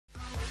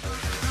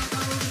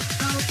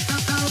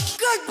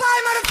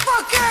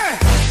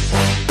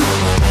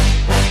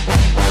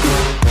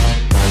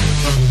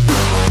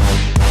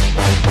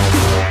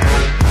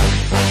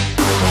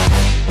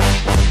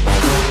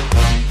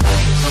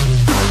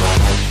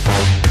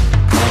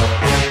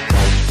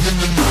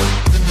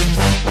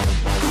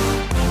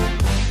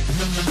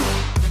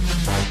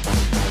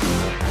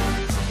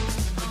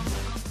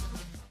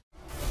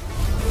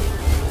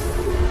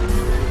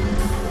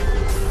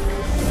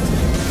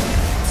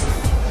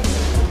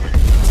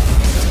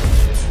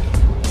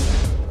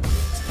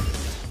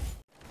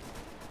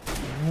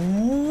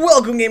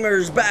Welcome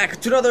gamers back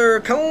to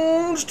another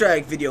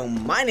Counter-Strike video.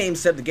 My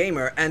name's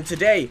SebTheGamer, and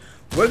today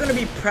we're going to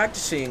be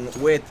practicing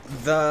with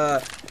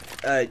the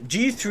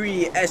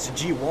G3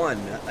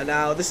 SG1.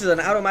 Now this is an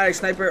automatic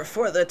sniper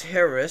for the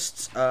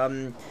terrorists,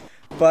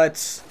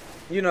 but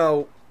you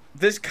know,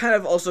 this kind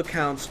of also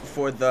counts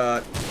for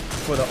the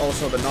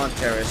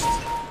non-terrorists,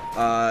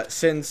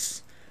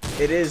 since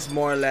it is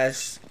more or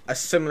less a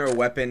similar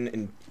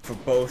weapon for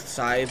both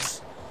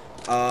sides.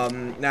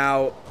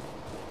 Now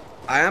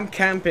I am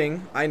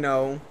camping, I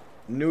know,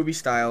 newbie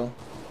style,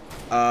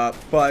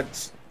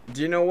 but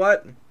do you know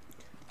what?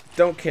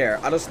 Don't care.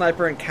 Auto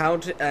sniper and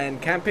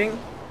camping,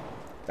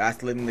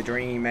 that's living the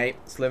dream, mate.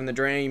 It's living the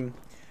dream.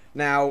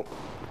 Now,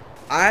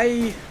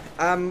 I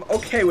am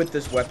okay with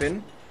this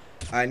weapon.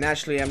 I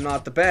naturally am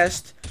not the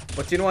best,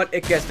 but you know what?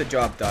 It gets the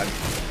job done.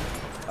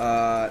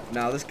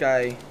 Now this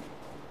guy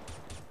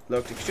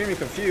looked extremely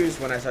confused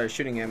when I started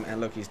shooting him,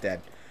 and look, he's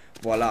dead.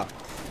 Voila.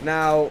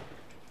 Now,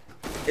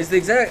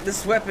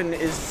 this weapon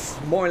is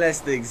more or less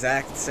the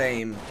exact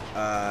same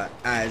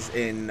as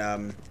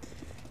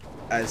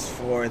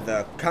for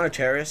the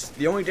counter-terrorists.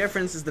 The only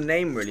difference is the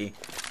name, really,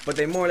 but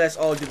they more or less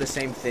all do the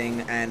same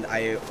thing, and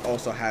I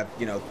also have,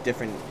 you know,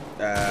 different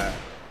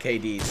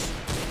KDs.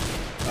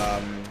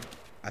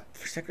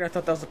 For a second I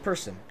thought that was a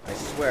person. I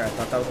swear I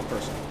thought that was a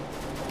person.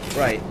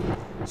 Right,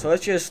 so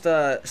let's just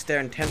stare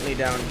intently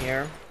down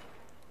here.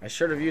 I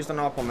should have used an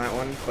op on that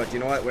one, but you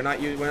know what? We're not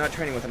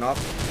training with an op.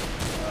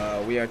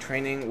 We are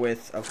training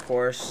with, of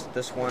course,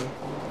 this one.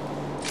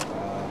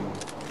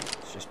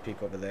 Let's just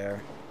peek over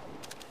there.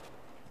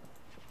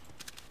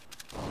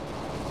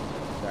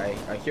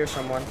 I hear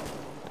someone.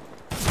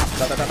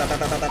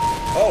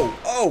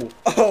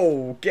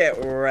 Oh! Get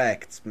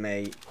wrecked,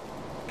 mate.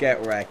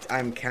 Get wrecked.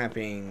 I'm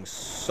camping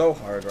so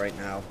hard right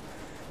now.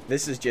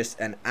 This is just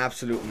an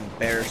absolute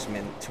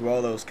embarrassment to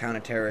all those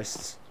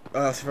counter-terrorists.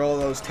 For all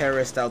those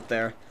terrorists out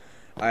there.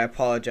 I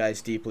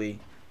apologize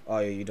deeply. Oh,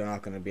 you're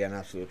not going to be an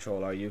absolute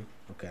troll, are you?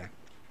 Okay.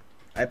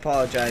 I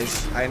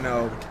apologize. I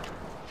know.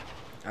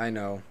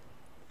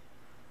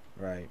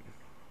 Right.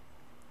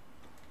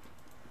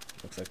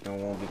 Looks like no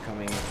one will be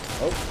coming.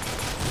 Oh.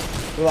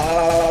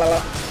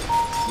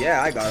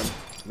 Yeah, I got him,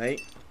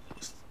 mate.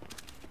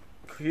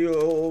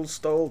 Kill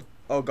stole.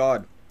 Oh,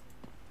 God.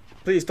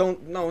 Please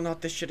don't. No,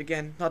 not this shit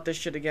again. Not this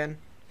shit again.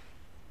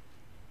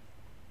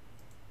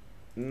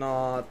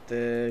 Not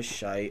this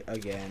shite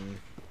again.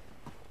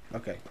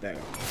 Okay, there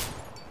we go.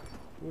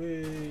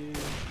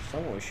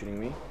 Someone was shooting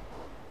me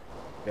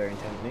very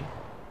intently.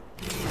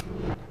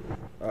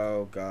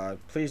 Oh God,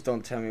 please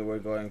don't tell me we're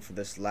going for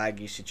this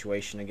laggy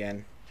situation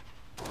again.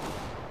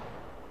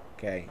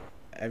 Okay,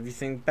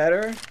 everything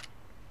better?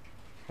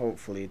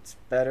 Hopefully it's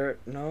better.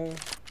 No?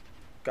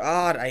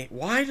 God,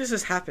 why does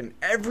this happen?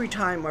 Every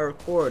time I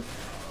record,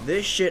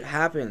 this shit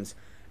happens,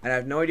 and I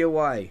have no idea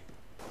why.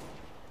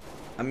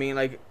 I mean,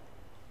 like,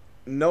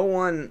 no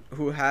one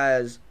who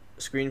has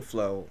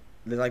ScreenFlow,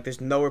 there's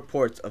no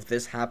reports of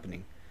this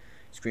happening.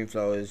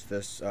 ScreenFlow is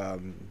this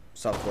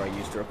software I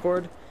use to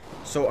record,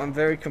 so I'm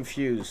very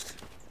confused.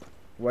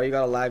 Why you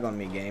got a lag on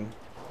me, game?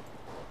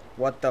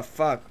 What the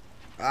fuck?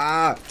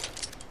 Ah!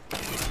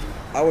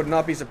 I would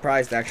not be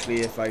surprised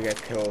actually if I get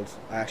killed.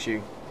 I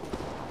actually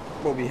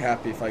will be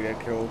happy if I get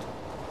killed.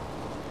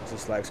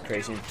 This lag's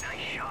crazy.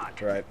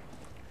 Right,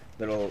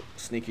 little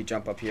sneaky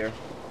jump up here.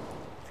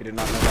 If you did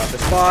not know about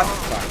this spot,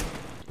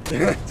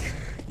 fine.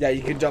 Yeah,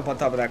 you can jump on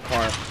top of that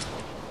car.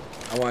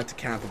 I wanted to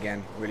camp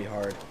again really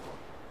hard.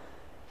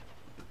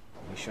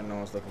 Make sure no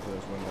one's looking through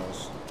those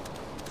windows,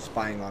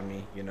 spying on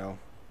me, you know,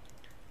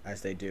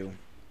 as they do.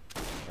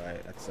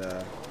 Right, that's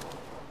oh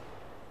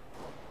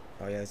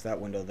yeah, it's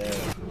that window there.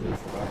 I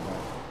forgot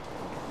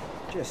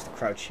about. Just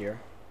crouch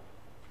here.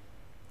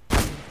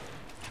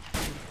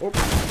 Oh,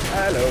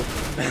 hello.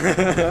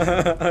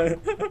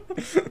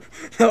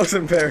 That was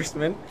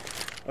embarrassment.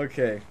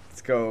 Okay,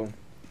 let's go.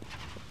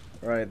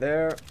 Right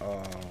there.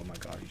 Oh my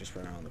God, you just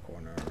ran around the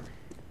corner.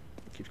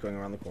 Keeps going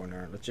around the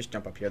corner. Let's just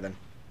jump up here then.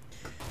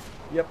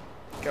 Yep.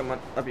 Come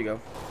on. Up you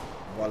go.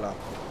 Voila.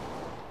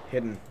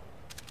 Hidden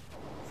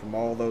from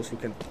all those who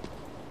can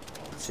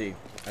see.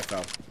 I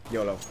fell.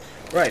 YOLO.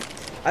 Right.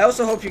 I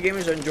also hope you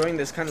gamers are enjoying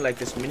this kind of like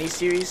this mini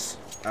series,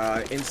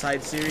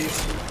 inside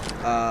series,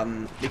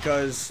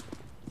 because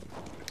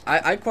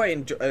I quite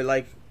enjoy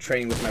like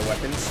training with my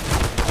weapons.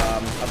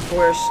 Of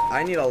course,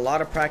 I need a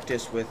lot of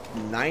practice with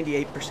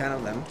 98%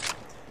 of them,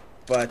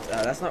 but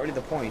that's not really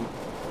the point.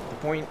 The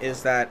point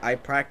is that I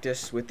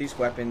practice with these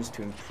weapons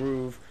to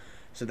improve,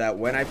 so that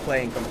when I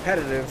play in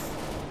competitive,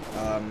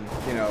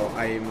 you know,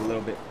 I am a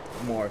little bit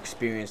more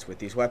experienced with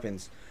these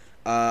weapons.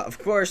 Of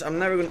course, I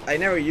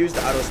never use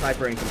the auto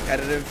sniper in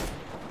competitive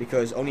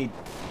because only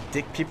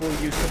dick people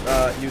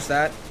use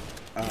that.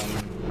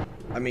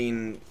 I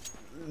mean,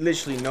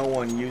 literally no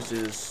one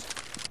uses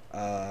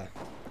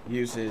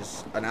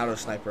an auto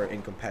sniper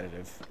in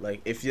competitive.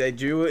 Like, if they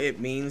do, it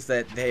means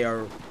that they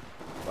are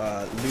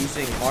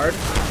losing hard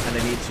and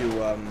they need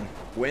to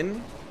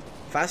win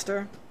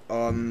faster,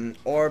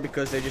 or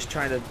because they're just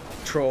trying to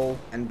troll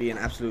and be an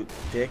absolute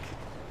dick.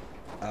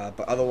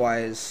 but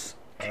otherwise,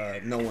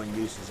 no one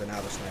uses an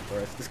auto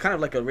sniper. It's kind of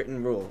like a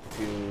written rule.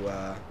 If you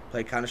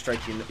play Counter-Strike,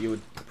 you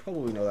would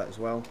probably know that as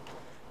well.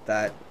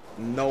 That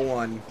no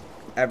one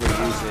ever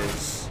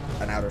uses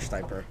an auto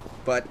sniper.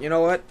 But you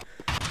know what?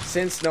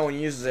 Since no one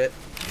uses it,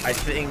 I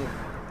think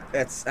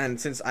and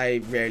since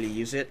I rarely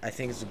use it, I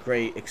think it's a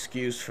great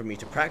excuse for me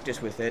to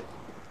practice with it.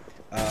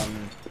 I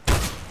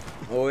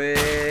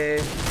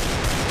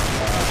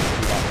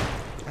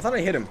thought I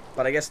hit him,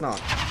 but I guess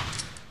not.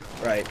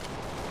 Right.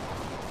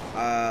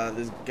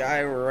 This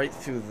guy right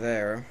through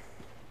there.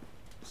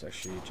 Let's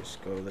actually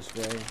just go this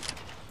way.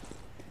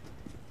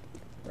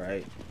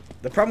 Right.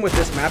 The problem with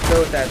this map,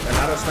 though, is that an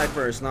auto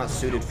sniper is not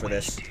suited for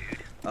this.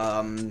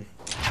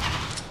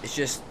 It's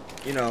just,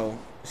 you know,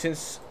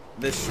 since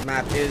this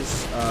map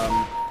is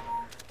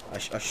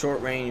a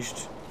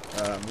short-ranged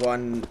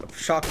one, a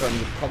shotgun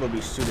would probably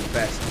be suited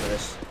best for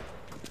this.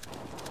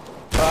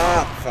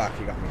 Ah, fuck,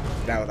 you got me.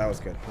 That was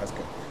good. That was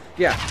good.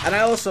 Yeah, and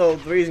I also,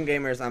 the reason,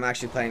 gamers, I'm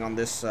actually playing on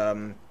this,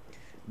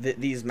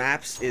 these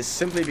maps is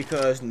simply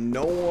because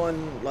no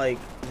one, like,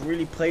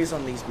 really plays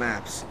on these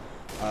maps.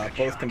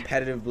 Both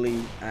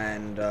competitively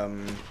and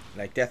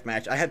like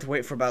deathmatch. I had to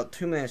wait for about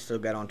 2 minutes to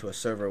get onto a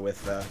server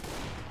with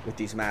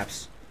these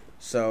maps.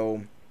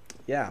 So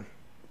yeah,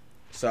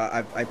 so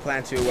I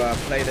plan to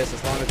play this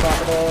as long as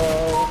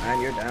possible.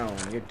 And you're down.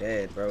 You're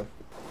dead, bro.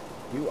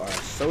 You are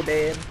so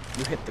dead.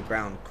 You hit the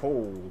ground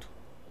cold.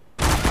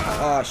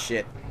 Oh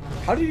shit!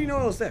 How did you know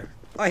I was there?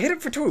 Oh, I hit him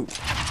for 2.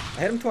 I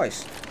hit him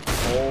twice.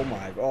 Oh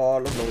my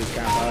god! Look at all these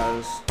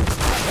cameras.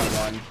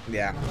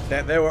 Yeah,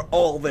 they were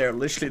all there.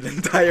 Literally, the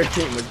entire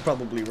team was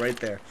probably right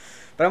there.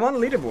 But I'm on the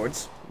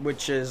leaderboards,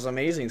 which is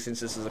amazing since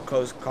this is a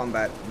close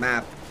combat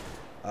map,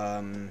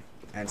 and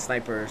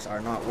snipers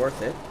are not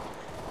worth it,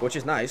 which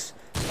is nice.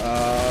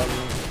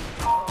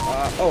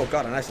 Oh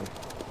god, a nice one.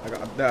 I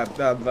got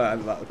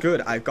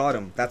good. I got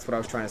him. That's what I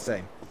was trying to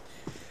say.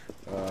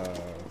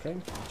 Okay,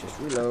 just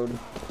reload.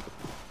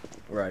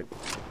 Right.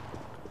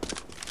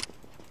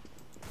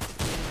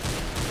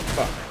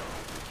 Fuck.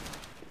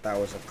 That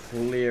was a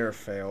clear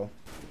fail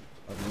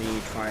of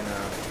me trying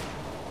to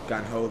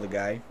gun-ho the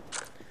guy.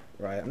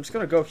 Right, I'm just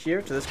gonna go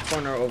here to this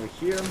corner over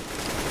here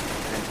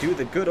and do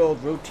the good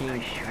old routine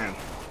camp.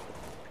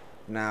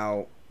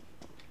 Now,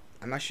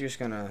 I'm actually just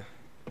gonna.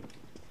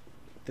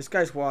 This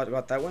guy's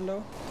what that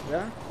window?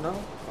 Yeah? No?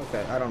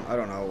 Okay, I don't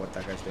know what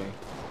that guy's doing.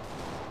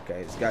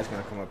 Okay, this guy's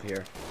gonna come up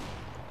here.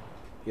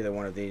 Either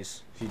one of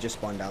these. He just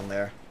spawned down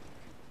there.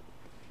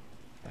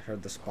 I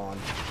heard the spawn.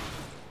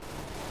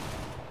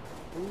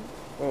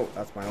 Oh,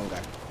 that's my own guy.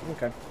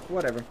 Okay,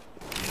 whatever.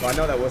 Well, I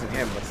know that wasn't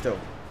him, but still.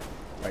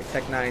 Right,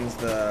 Tech 9's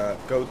the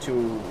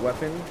go-to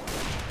weapon.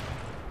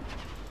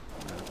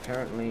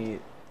 Apparently,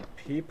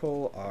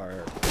 people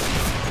are...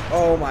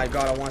 Oh my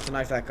god, I wanted to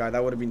knife that guy.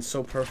 That would have been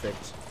so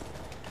perfect.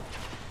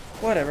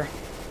 Whatever.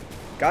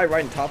 Guy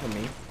right on top of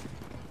me.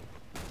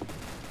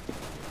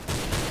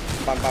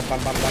 Bum, bum,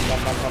 bum, bum, bum,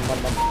 bum, bum, bum, bum,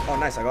 bum. Oh,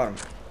 nice, I got him.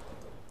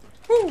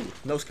 Woo!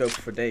 No scope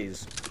for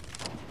days.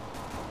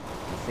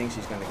 He thinks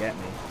he's gonna get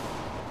me.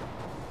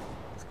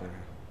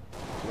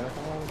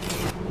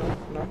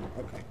 No?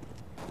 Okay.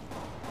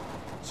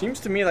 Seems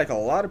to me like a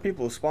lot of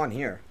people spawn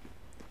here.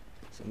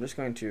 So I'm just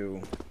going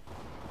to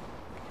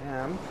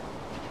camp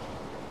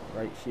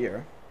right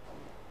here.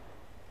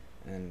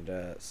 And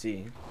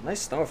see.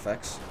 Nice snow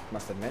effects,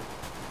 must admit.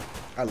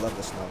 I love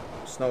the snow.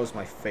 Snow is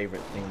my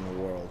favorite thing in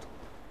the world.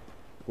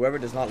 Whoever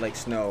does not like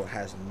snow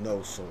has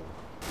no soul.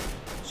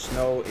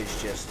 Snow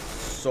is just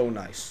so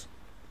nice.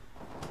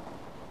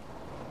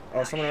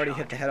 Oh, someone already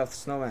hit the head off the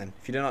snowman.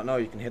 If you do not know,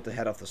 you can hit the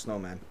head off the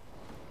snowman.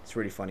 It's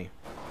really funny.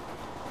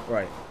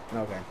 Right.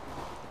 Okay.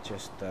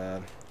 Just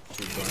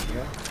keep going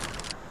here.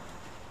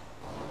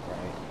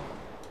 Right.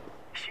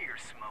 You're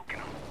smoking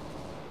them.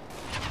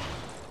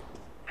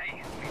 Hey,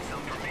 need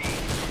some for me.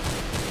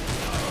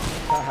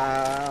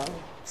 Haha.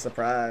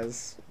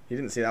 Surprise. He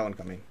didn't see that one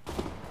coming. I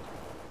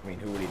mean,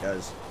 who really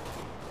does?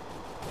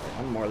 Right,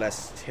 I'm more or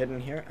less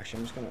hidden here. Actually,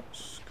 I'm just gonna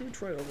scooch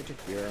right over to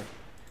here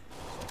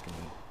so I can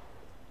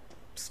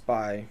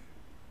spy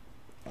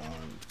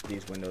on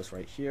these windows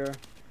right here.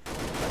 As you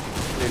can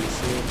clearly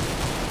see.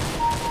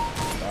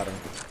 Got him.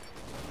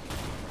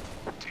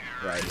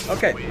 Right.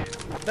 Okay.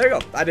 There you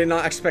go. I did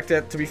not expect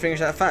it to be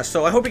finished that fast.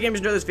 So I hope you gamers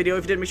enjoyed this video.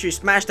 If you did, make sure you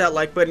smash that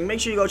like button. Make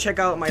sure you go check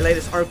out my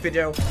latest ARC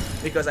video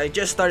because I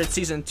just started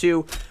season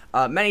 2.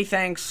 Many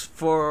thanks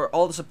for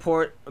all the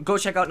support. Go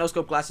check out No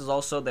Scope Glasses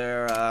also.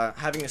 They're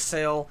having a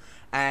sale.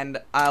 And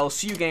I'll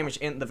see you gamers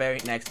in the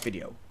very next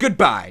video.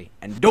 Goodbye.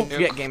 And don't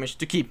forget gamers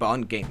to keep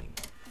on gaming.